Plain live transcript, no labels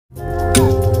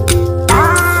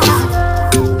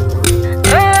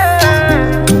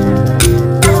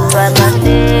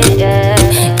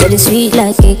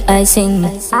I sing. Girl,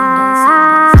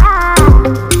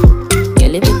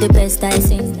 it be the best I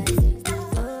sing.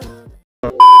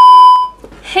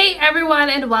 Hey everyone,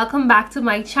 and welcome back to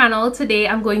my channel. Today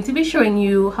I'm going to be showing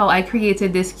you how I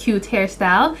created this cute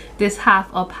hairstyle, this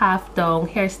half up half down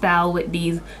hairstyle with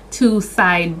these two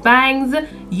side bangs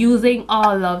using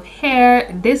Allove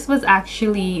hair. This was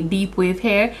actually deep wave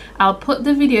hair. I'll put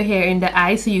the video here in the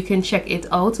eye so you can check it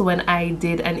out when I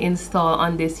did an install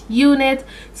on this unit.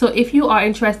 So if you are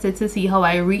interested to see how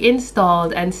I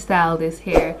reinstalled and styled this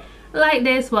hair like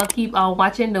this, well, keep on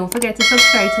watching. Don't forget to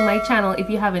subscribe to my channel if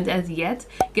you haven't as yet.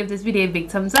 Give this video a big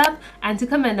thumbs up and to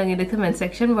comment down in the comment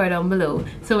section right down below.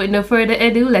 So with no further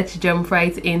ado, let's jump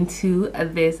right into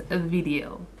this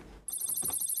video.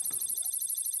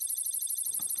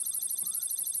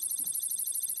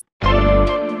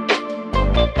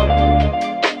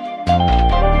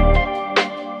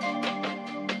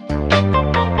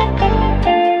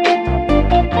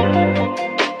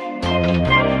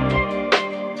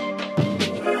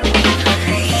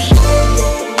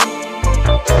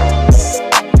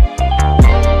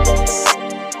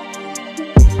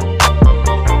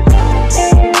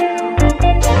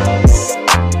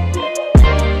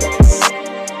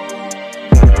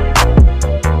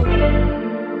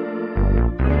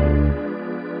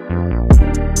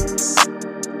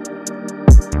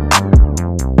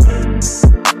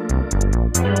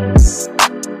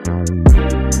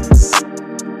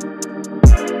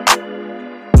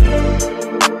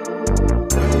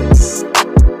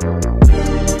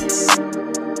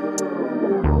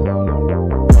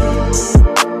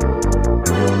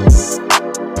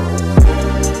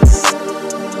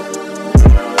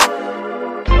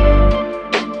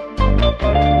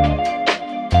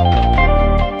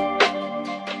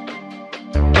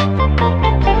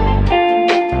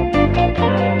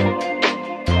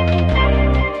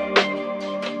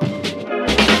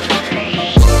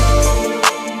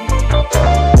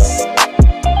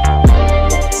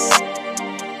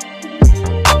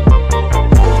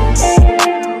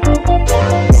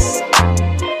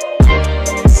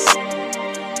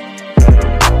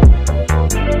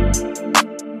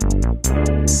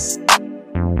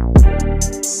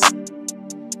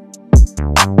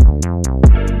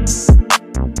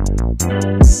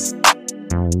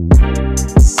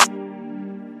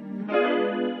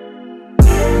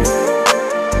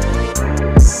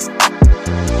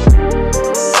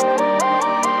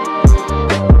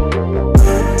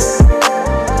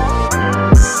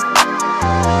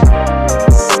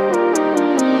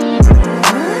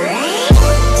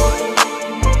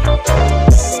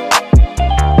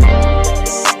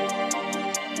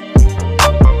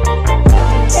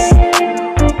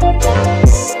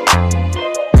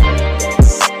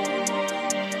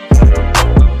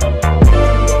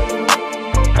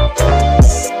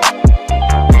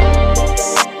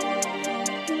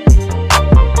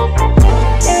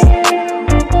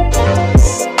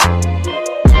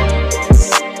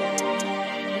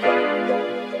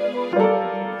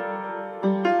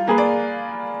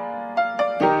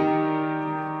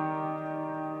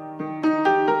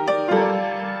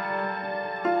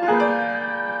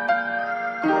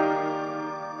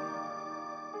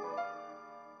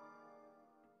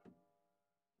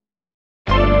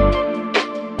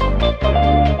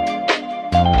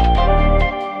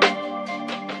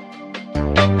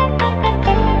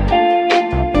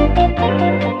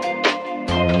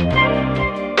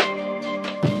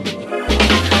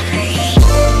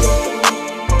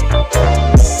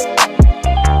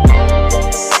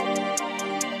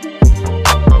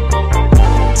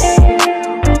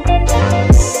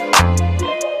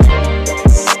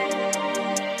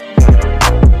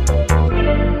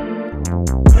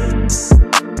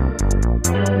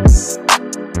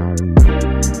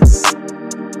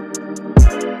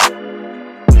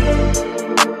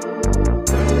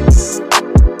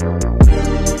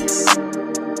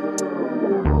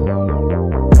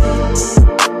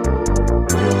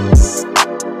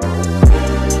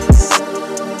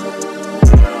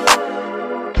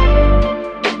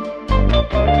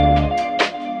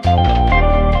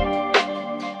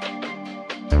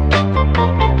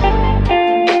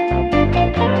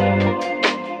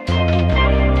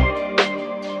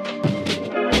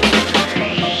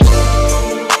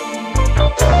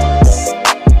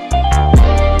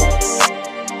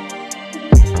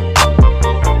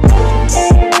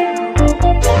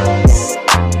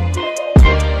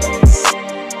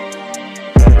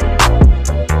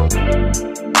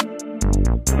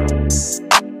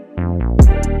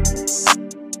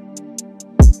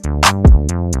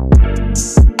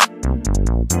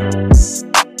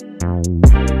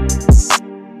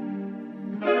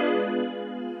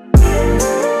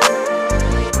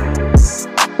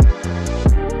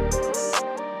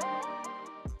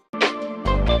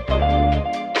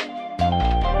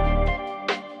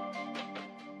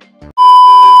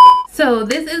 So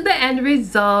this is the end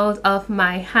result of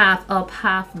my half up,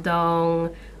 half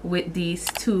down with these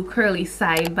two curly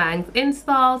side bangs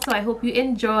installed. So I hope you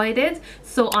enjoyed it.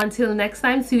 So until next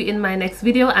time, see you in my next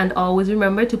video, and always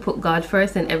remember to put God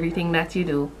first in everything that you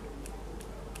do.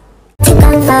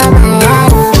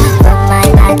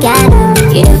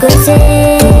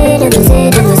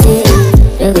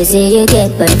 You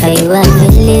get but I want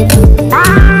to live.